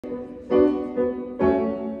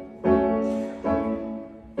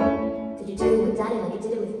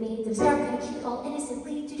did she fall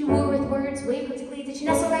innocently? Did you woo her with words, wave quickly? Did she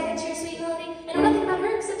nestle right into your sweet melody? I know nothing about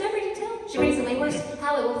her except every detail. She brings in my worst,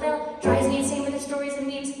 how it will fail. Drives me insane with her stories and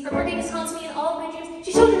memes. Her quirkiness haunts me in all of my dreams.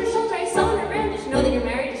 She showed her shoulder, I saw her around. Did she know that you're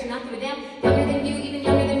married? Did she not give a damn? Younger than you, even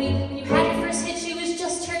younger than me. When you had your first hit, she was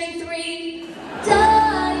just turning 3.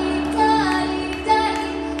 Daddy, daddy,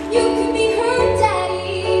 daddy, you could be her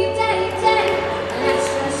daddy, daddy, daddy. And that's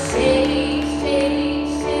just shady, shady,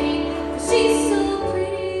 shady, 'cause she's so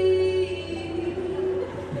pretty.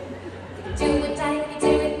 Did you do what daddy when you did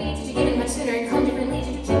it with me? Did you give it much sooner and come differently?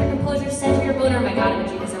 Did you keep your composure, center your boner? Oh my god, I'm a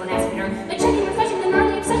genius, no one asking her. My checking, refreshing, the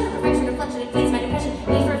gnarly obsession, perfection, reflection, it feeds my depression.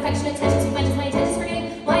 Need for affection, attention, too much is my intentions,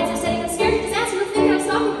 forgetting why it's upsetting. I'm scared to just ask you, think I'm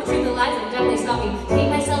stalking, but the truth of the lies, I'm definitely stalking. To keep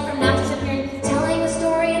myself from not just appearing, telling a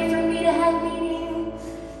story and for me to have meaning.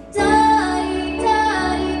 Daddy,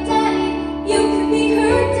 daddy, daddy, you could be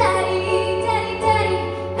her daddy, daddy, daddy.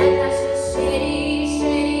 And that's just shitty,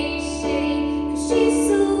 shitty, shitty, 'cause she's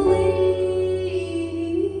so witty.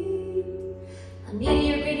 A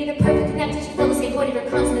meteor reading a perfect connected, she filled the same void of your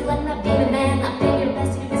constant neglect. Not being a man, not being your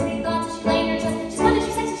best, and your visiting thoughts as she lay in your chest. She's fun and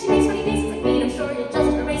she's sexy, she makes funny faces like me, and I'm sure you're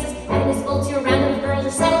just her racist. Adding this gold to your random of girls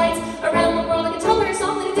or satellites around the world. I can tell her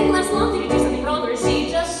softly it didn't last long. Did you do something wrong, or is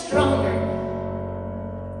she just stronger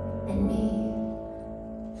than me?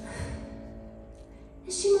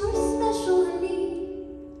 Is she more special than me?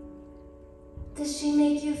 Does she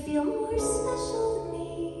make you feel more special than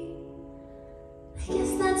me? I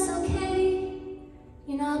guess that's okay.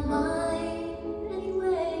 You're not mine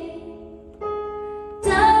anyway.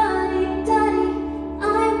 Daddy, daddy, I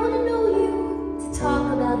wanna know you, to talk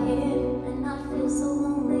about him and not feel so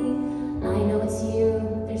lonely. I know it's you,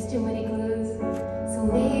 there's too many clues, so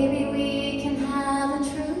maybe we can have a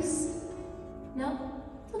truce. No?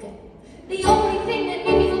 Okay. The only thing that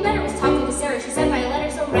made me feel better was talking to Sarah. She sent my letter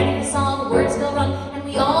so ready to solve, the words feel wrong, and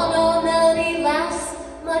we all know a melody lasts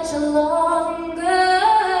much longer.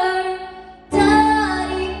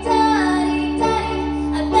 Daddy, daddy, daddy,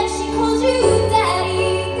 I bet she calls you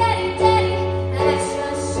daddy, daddy, daddy. And that's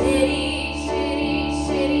just shitty, shitty,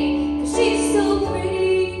 shitty, 'cause she's so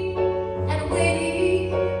pretty and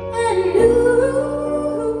witty and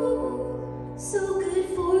new, so good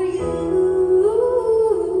for you.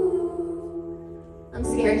 I'm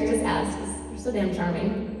scared to just ask, 'cause you're so damn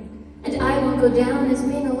charming. And I won't go down as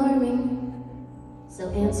being alarming. So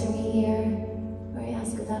answer me here, or I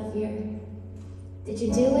ask without fear. Did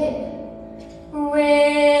you do it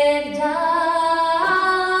with